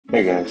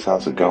Hey guys,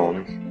 how's it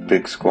going?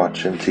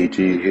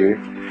 BigSquatchMTG here,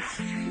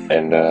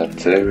 and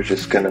today we're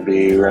just going to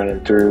be running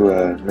through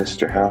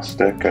Mr. House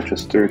deck I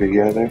just threw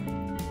together,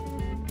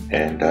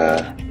 and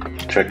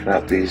checking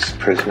out these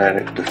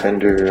Prismatic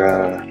Defender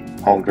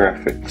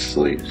holographic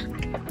sleeves.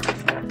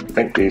 I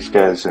think these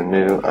guys are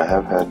new. I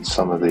have had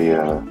some of the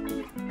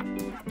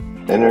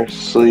inner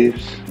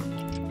sleeves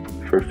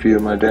for a few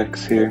of my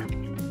decks here,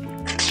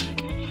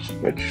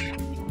 which,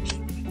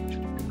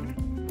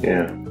 you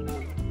know,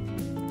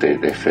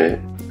 they fit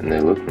and they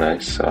look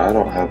nice, so I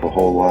don't have a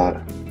whole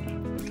lot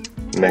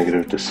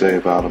negative to say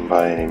about them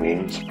by any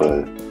means,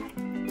 but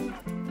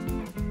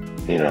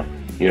you know,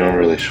 you don't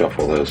really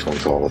shuffle those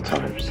ones all the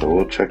time, so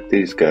we'll check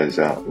these guys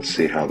out and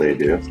see how they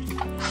do.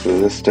 So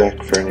this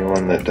deck, for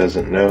anyone that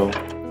doesn't know,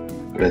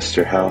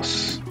 Mr.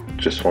 House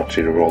just wants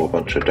you to roll a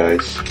bunch of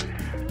dice.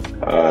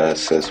 It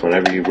says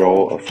whenever you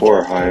roll a 4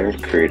 or higher,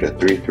 create a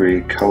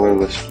 3/3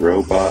 colorless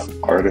robot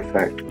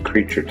artifact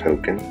creature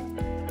token.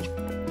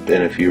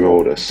 Then if you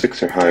rolled a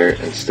 6 or higher,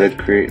 instead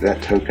create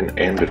that token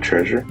and a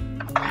treasure.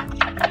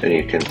 Then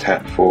you can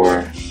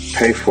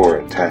pay 4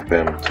 and tap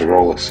him to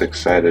roll a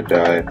 6-sided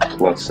die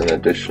plus an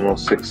additional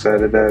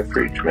 6-sided die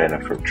for each mana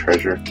from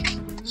treasure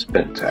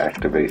spent to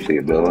activate the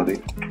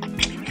ability.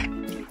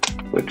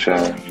 Which,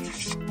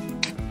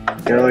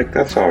 like,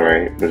 that's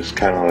alright, but it's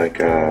kind of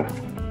like,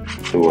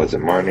 who was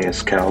it,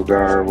 Marnius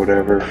Calgar or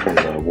whatever from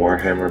the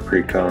Warhammer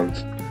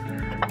precons,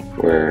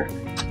 where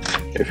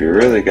if you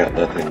really got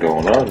nothing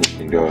going on, you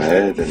can go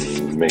ahead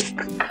and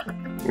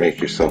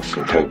make yourself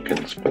some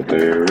tokens, but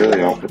there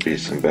really ought to be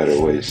some better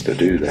ways to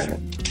do that.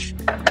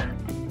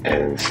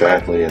 And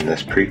sadly, in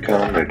this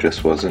precon, there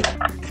just wasn't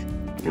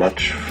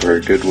much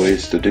for good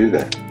ways to do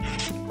that.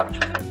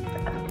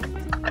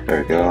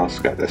 There we go. I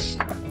also got this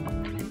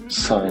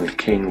signed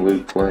King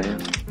Luke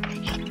land.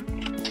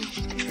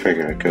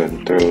 Figured I'd go ahead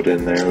and throw it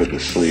in there with the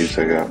sleeves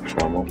I got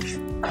from him.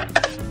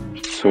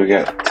 So we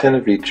got 10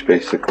 of each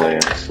basic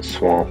lands, the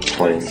swamp,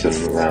 plains, and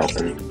the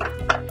mountain.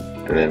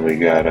 And then we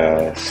got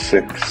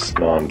 6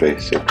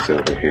 non-basics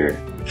over here.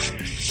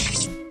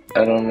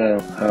 I don't know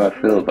how I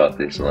feel about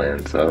these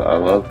lands. I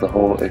love the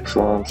whole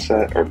Ixalan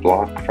set or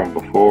block from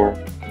before.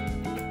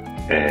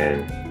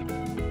 And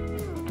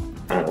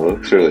it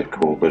looks really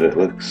cool, but it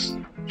looks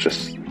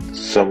just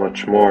so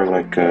much more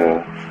like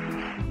a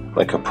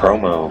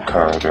promo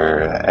card or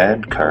an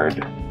ad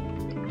card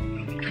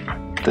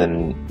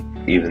than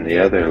even the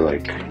other,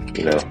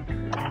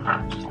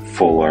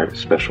 full art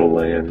special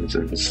lands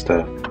and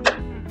stuff.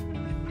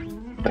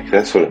 Like,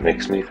 that's what it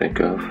makes me think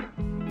of.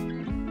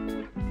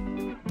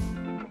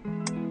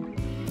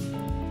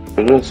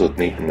 But it does look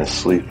neat in the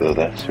sleeve though,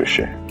 that's for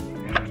sure.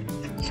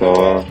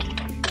 So,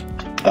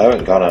 I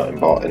haven't gone out and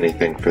bought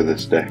anything for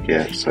this deck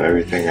yet, so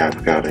everything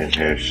I've got in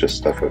here is just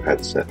stuff I've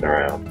had sitting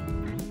around.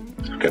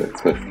 So I've got a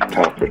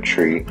Clifftop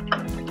Retreat,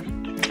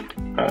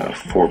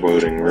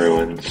 Foreboding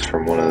Ruins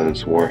from one of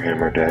those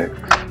Warhammer decks.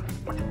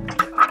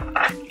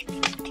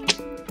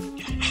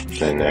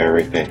 And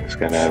everything's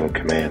gotta have a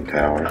command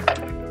tower.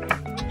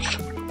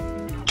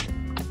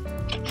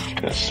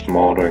 Got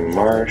Smoldering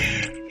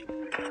Marsh,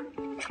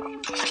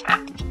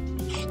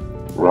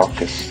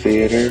 Raucous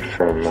Theater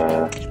from,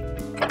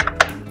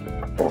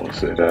 what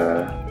was it,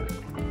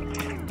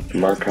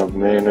 Markov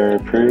Manor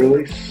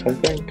pre-release, I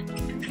think.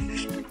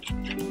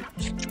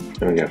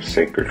 And we got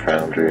Sacred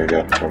Foundry I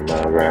got from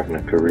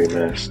Ravnica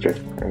Remaster.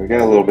 And we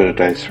got a little bit of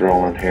dice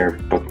rolling here,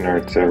 Book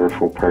Nerd's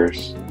Everfull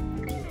Purse.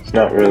 It's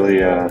not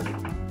really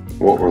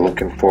what we're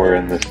looking for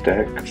in this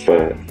deck,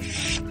 but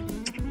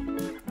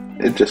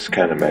it just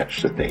kind of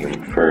matched the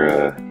theme for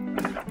a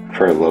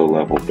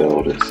low-level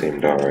build. It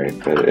seemed alright,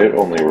 but it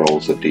only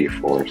rolls a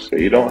d4, so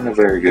you don't have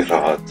very good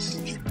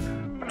odds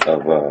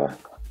of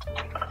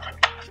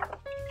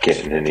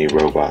getting any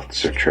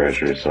robots or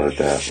treasures like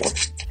that one.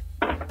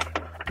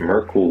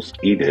 Merkel's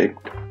Edict,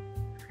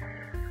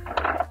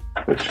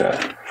 which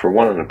for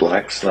one in the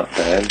black's not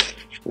bad.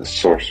 The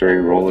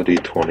sorcery, roll a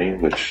d20,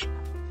 which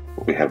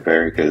we have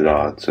very good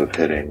odds of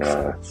hitting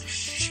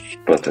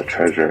both a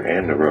treasure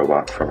and a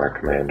robot from our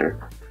commander.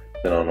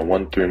 Then on a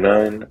 1 through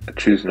 9,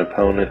 choose an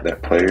opponent.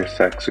 That player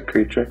sacks a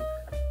creature.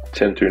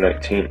 10 through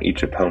 19,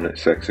 each opponent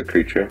sacks a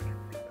creature.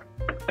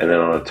 And then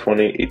on a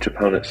 20, each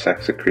opponent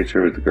sacks a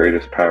creature with the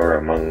greatest power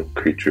among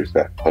creatures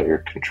that player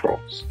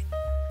controls.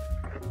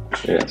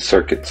 Yeah,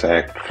 Circuit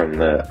Sack from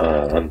the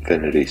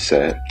Infinity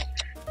set.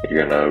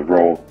 You're gonna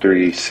roll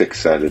 3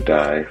 6-sided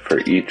die for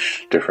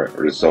each different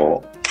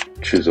result.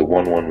 Choose a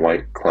 1/1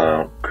 white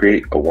clown.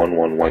 Create a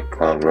 1/1 white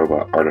clown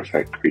robot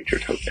artifact creature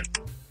token.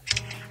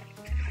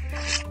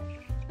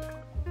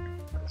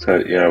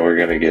 So, we're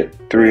gonna get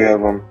 3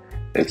 of them.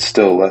 It's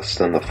still less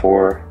than the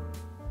 4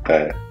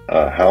 that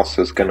House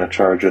is gonna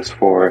charge us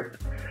for.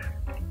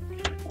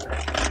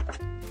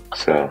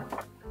 So,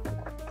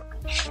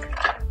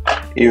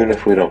 even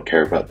if we don't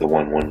care about the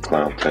 1/1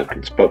 clown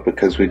tokens, but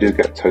because we do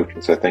get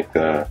tokens, I think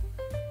the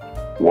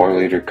War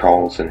Leader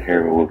calls in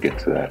here, we'll get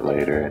to that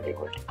later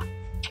anyway.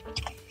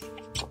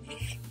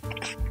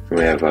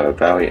 We have a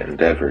Valiant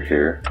Endeavor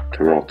here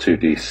to roll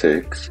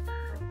 2d6.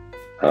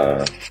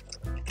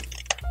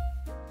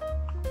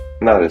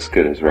 Not as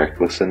good as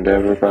Reckless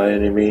Endeavor by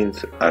any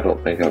means. I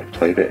don't think I've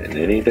played it in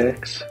any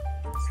decks.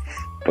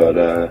 But,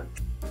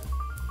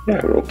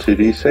 yeah, roll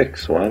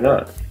 2d6, why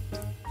not?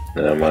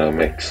 And I'm gonna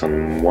make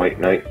some White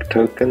Knight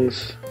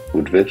tokens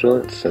with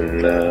Vigilance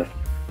and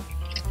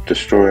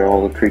destroy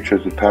all the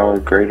creatures with power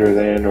greater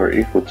than or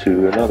equal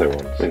to another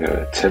one. We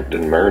got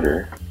Attempted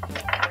Murder.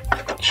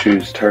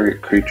 Choose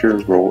target creature,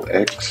 roll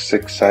X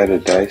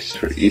 6-sided dice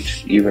for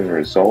each even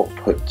result.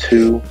 Put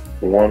 2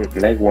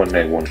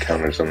 -1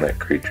 counters on that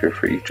creature.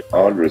 For each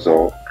odd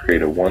result,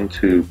 create a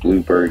 1/2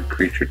 bluebird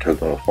creature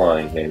token with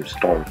flying named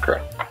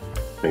Stormcry.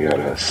 We got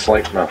a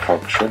Slight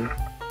Malfunction.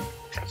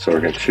 So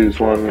we're going to choose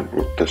one,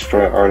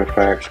 destroy an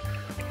artifact,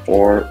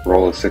 or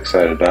roll a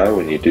 6-sided die.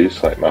 When you do,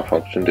 Slight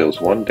Malfunction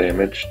deals 1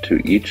 damage to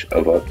each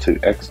of up to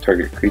X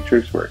target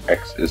creatures, where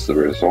X is the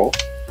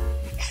result.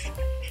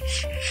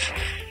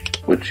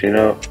 Which, you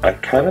know, I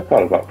kind of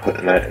thought about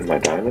putting that in my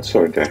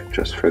dinosaur deck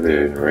just for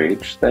the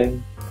enrage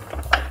thing.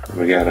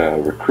 We got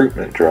a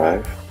Recruitment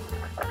Drive.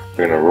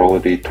 We're going to roll a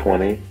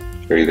d20.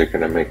 We're either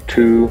going to make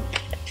 2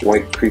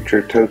 white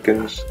creature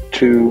tokens,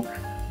 2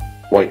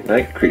 White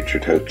Knight creature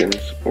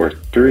tokens, or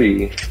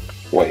 3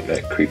 White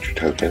Knight creature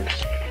tokens.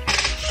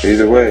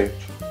 Either way,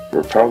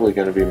 we're probably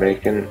going to be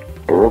making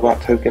a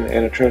robot token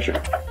and a treasure.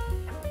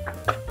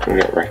 We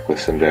got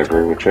Reckless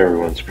Endeavor, which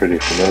everyone's pretty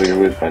familiar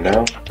with by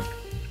now.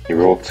 You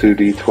roll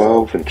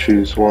 2d12 and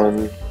choose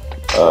one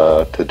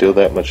to deal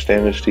that much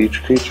damage to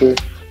each creature,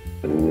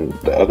 and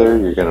the other,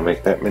 you're going to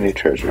make that many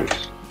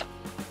treasures.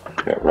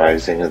 We got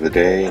Rising of the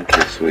Day, in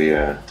case we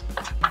go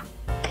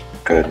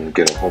ahead and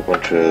get a whole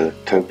bunch of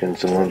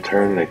tokens in one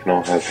turn. They can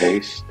all have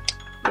haste.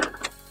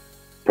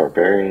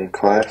 Barbarian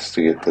class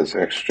to get those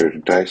extra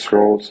dice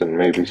rolls and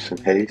maybe some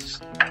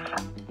haste.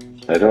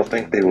 I don't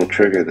think they will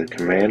trigger the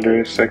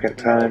commander a second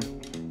time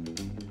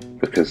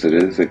because it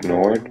is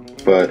ignored,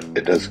 but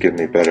it does give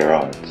me better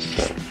odds.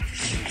 So.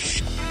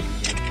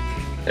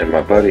 And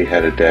my buddy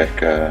had a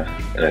deck, an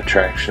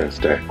attractions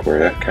deck, where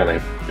that kind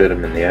of bit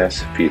him in the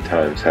ass a few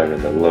times,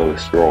 having the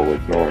lowest roll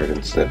ignored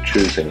instead of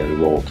choosing a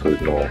roll to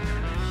ignore.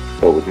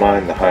 But with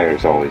mine, the higher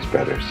is always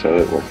better, so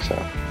it works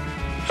out.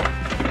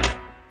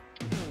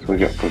 So we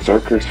got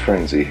Berserker's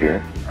Frenzy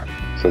here.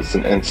 So it's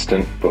an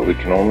instant, but we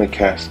can only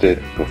cast it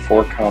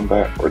before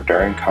combat or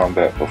during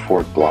combat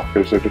before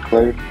blockers are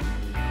declared.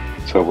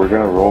 So we're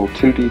going to roll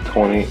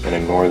 2d20 and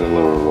ignore the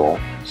lower roll.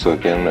 So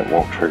again, it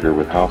won't trigger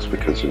with house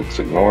because it's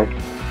ignored.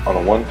 On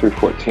a 1 through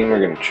 14,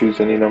 we're going to choose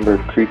any number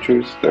of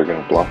creatures. They're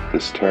going to block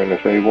this turn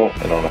if able.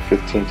 And on a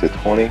 15 to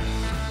 20,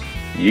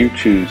 you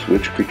choose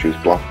which creatures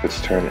block this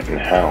turn and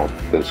how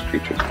those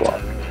creatures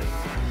block.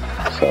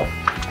 So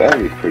that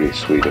would be pretty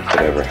sweet if it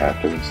ever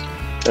happens.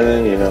 And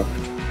then, you know,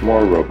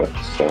 more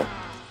robots. So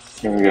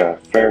here we got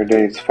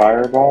Faraday's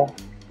Fireball.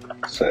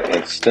 It's an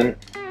instant.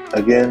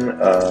 Again,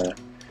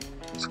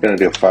 it's going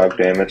to deal 5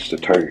 damage to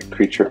target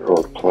creature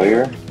or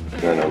player.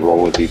 And then a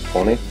roll a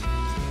d20.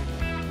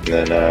 And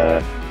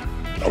then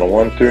on a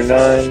 1 through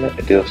 9,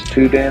 it deals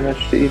 2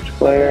 damage to each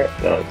player.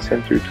 And on a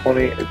 10 through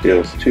 20, it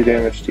deals 2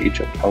 damage to each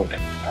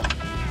opponent.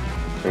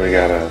 And we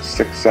got a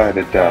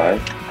 6-sided die.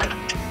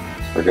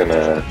 We're going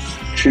to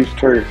choose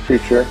target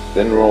creature,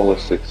 then roll a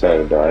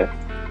 6-sided die.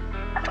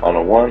 On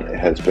a 1, it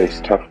has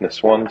base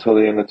toughness 1 till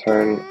the end of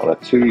turn. On a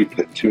 2, you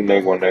put 2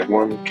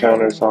 -1/-1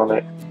 counters on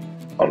it.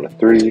 On a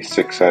 3,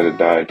 6-sided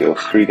die deals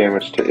 3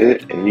 damage to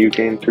it, and you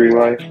gain 3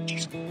 life.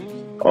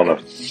 On a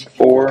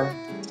 4,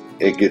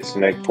 it gets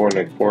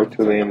 -4/-4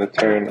 till the end of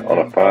turn. On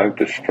a 5,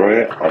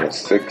 destroy it. On a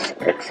 6,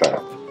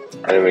 exile.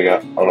 And then we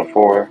got on a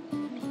 4,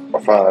 a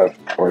 5,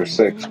 or a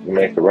 6, we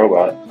make a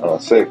robot. On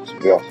a 6,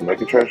 we also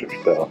make a treasure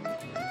spell.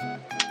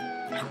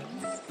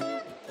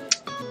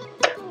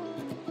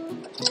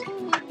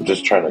 I'm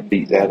just trying to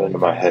beat that into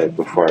my head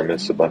before I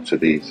miss a bunch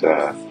of these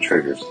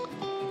triggers.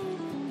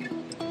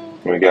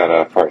 We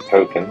got part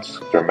tokens,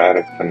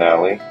 Dramatic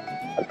Finale.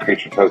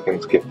 Creature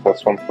tokens get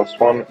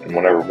 +1/+1, and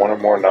whenever one or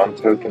more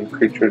non-token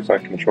creatures I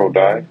control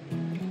die,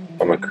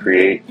 I'm going to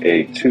create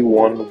a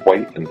 2/1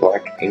 white and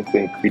black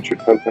Inkling creature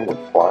token with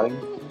flying,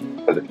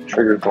 but it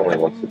triggers only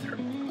once a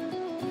turn.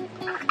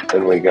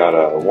 Then we got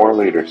a War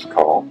Leader's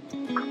Call.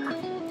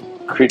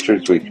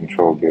 Creatures we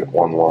control get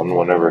 1/1.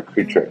 Whenever a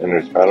creature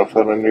enters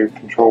battlefield under your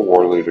control,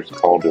 War Leader's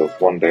Call deals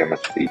 1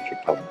 damage to each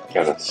opponent.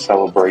 Got a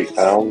Celebrate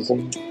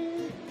 1000.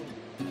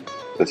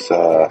 This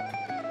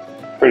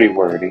pretty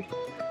wordy.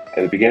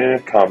 At the beginning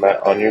of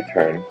combat on your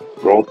turn,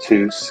 roll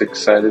 2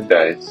 6-sided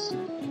dice.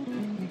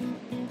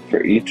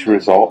 For each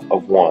result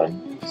of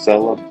 1,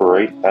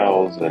 Celebrate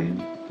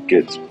 1000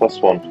 gets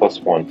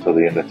 +1/+1 till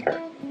the end of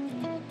turn.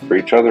 For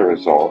each other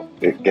result,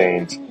 it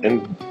gains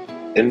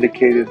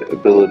indicated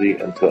ability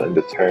until end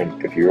of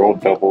turn. If you roll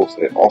doubles,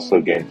 it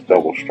also gains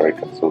double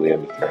strike until the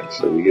end of turn.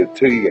 So you get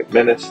 2, you get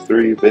Menace,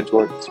 3,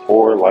 Vigilance,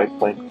 4,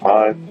 Lifelink,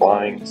 5,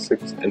 Flying,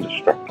 6,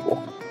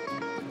 Indestructible.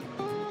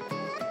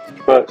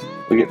 But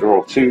we get to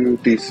roll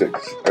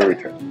 2d6 every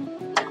turn.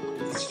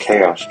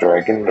 Chaos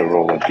Dragon to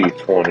roll a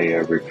d20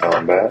 every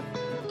combat.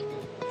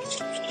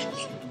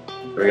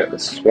 We got the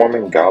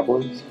Swarming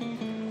Goblins.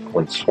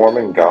 When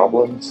Swarming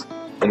Goblins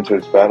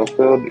enters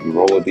battlefield, you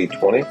roll a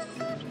d20.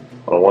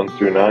 On a 1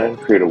 through 9,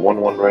 create a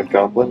 1/1 red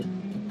goblin.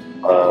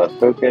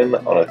 Token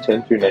on a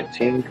 10 through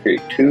 19,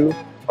 create 2.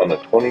 On a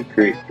 20,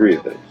 create 3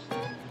 of those.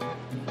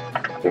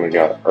 Then we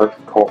got Earth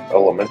Cult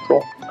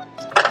Elemental.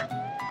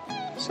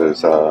 It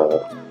says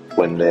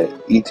when the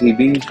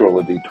ETBs roll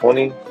a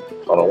d20.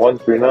 On a 1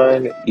 through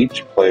 9,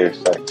 each player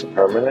sacks a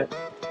permanent.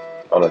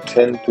 On a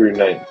 10 through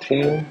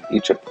 19,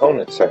 each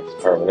opponent sacks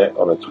a permanent.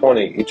 On a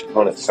 20, each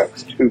opponent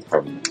sacks 2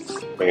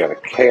 permanents. We got a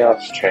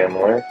Chaos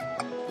Chandler,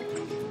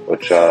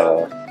 which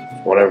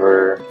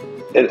whenever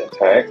it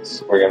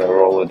attacks, we're going to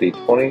roll a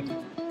d20.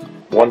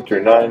 1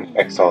 through 9,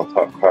 exile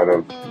top card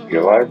of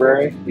your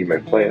library. You may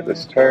play it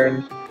this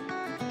turn.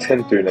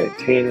 10 through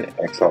 19,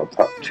 exile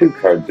top 2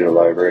 cards of your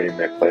library. You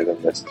may play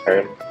them this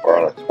turn. Or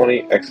on a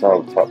 20,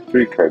 exile the top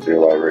 3 cards of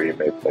your library. You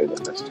may play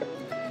them this turn.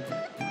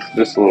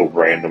 Just a little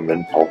random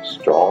impulse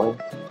drawing.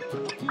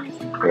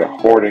 We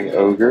got Hoarding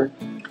Ogre.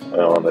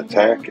 On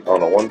attack,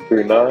 on a 1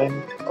 through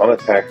 9, on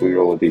attack we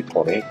roll a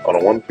d20. On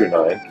a 1 through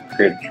 9,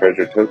 create a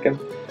treasure token.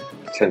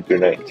 10 through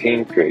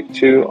 19, create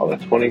 2. On a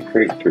 20,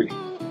 create 3.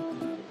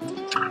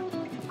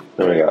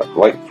 Then we got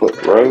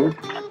Lightfoot Rogue.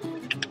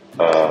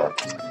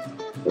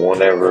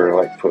 Whenever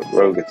Lightfoot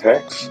Rogue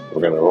attacks,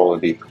 we're going to roll a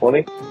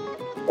d20.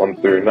 1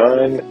 through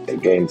 9,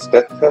 it gains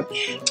Death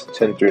Touch.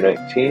 10 through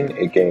 19,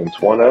 it gains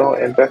 1/0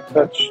 and Death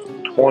Touch.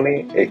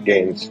 20, it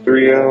gains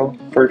 3/0,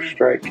 First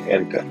Strike,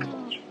 and Death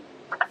Touch.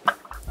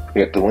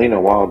 We got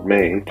Delina Wild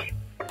Mage.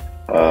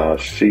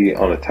 She,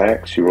 on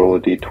attacks, you roll a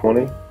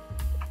d20.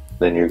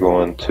 Then you're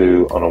going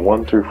to, on a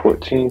 1 through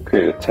 14,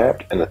 create a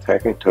tapped and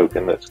attacking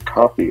token that's a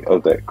copy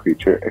of that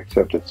creature,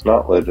 except it's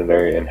not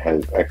legendary and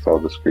has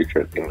exiled this creature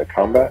at the end of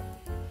combat.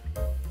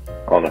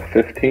 On a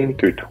 15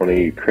 through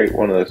 20, you create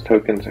one of those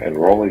tokens and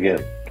roll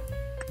again.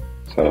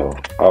 So,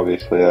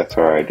 obviously that's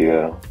our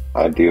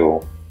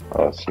ideal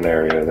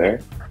scenario there.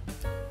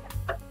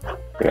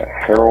 We got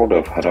Herald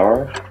of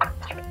Hadar.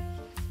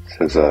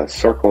 It says,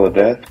 Circle of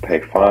Death, pay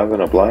 5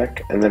 and a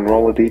black, and then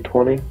roll a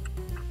d20.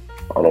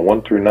 On a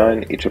 1 through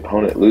 9, each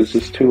opponent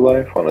loses 2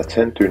 life. On a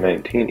 10 through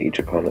 19, each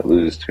opponent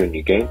loses 2 and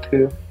you gain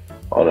 2.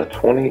 On a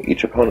 20,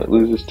 each opponent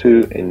loses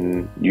 2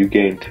 and you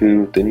gain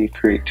 2. Then you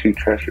create 2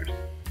 treasures.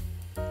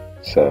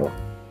 So,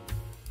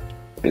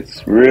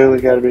 it's really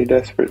got to be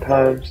desperate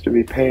times to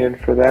be paying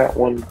for that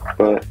one,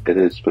 but it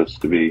is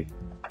supposed to be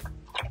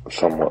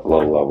somewhat low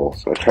level.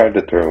 So I tried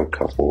to throw a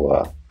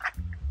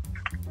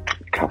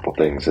couple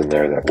things in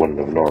there that wouldn't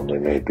have normally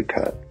made the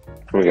cut.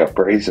 We got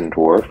Brazen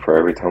Dwarf. For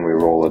every time we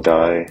roll a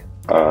die,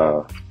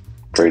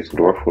 Brazen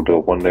Dwarf will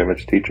deal 1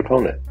 damage to each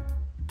opponent.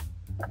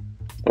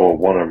 Well,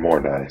 1 or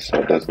more dice, so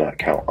it does not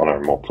count on our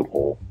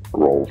multiple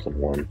rolls in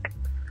one.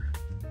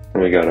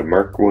 And we got a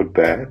Mirkwood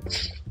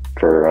Bats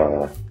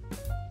for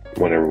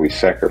whenever we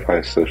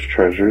sacrifice those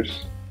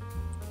treasures,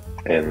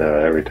 and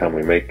every time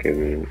we make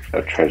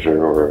a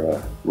treasure or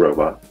a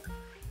robot.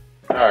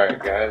 Alright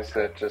guys,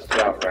 that just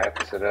about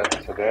wraps it up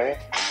today.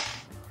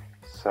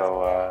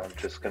 So I'm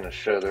just going to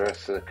show the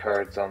rest of the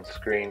cards on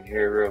screen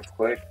here real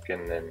quick,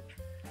 and then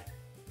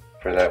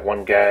for that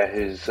one guy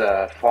who's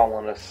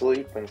fallen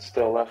asleep and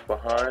still left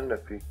behind,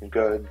 if you can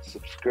go ahead and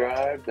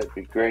subscribe, that'd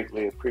be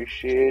greatly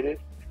appreciated.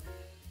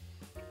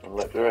 And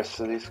let the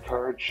rest of these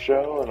cards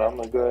show, and I'm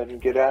going to go ahead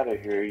and get out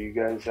of here. You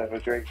guys have a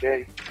great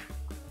day.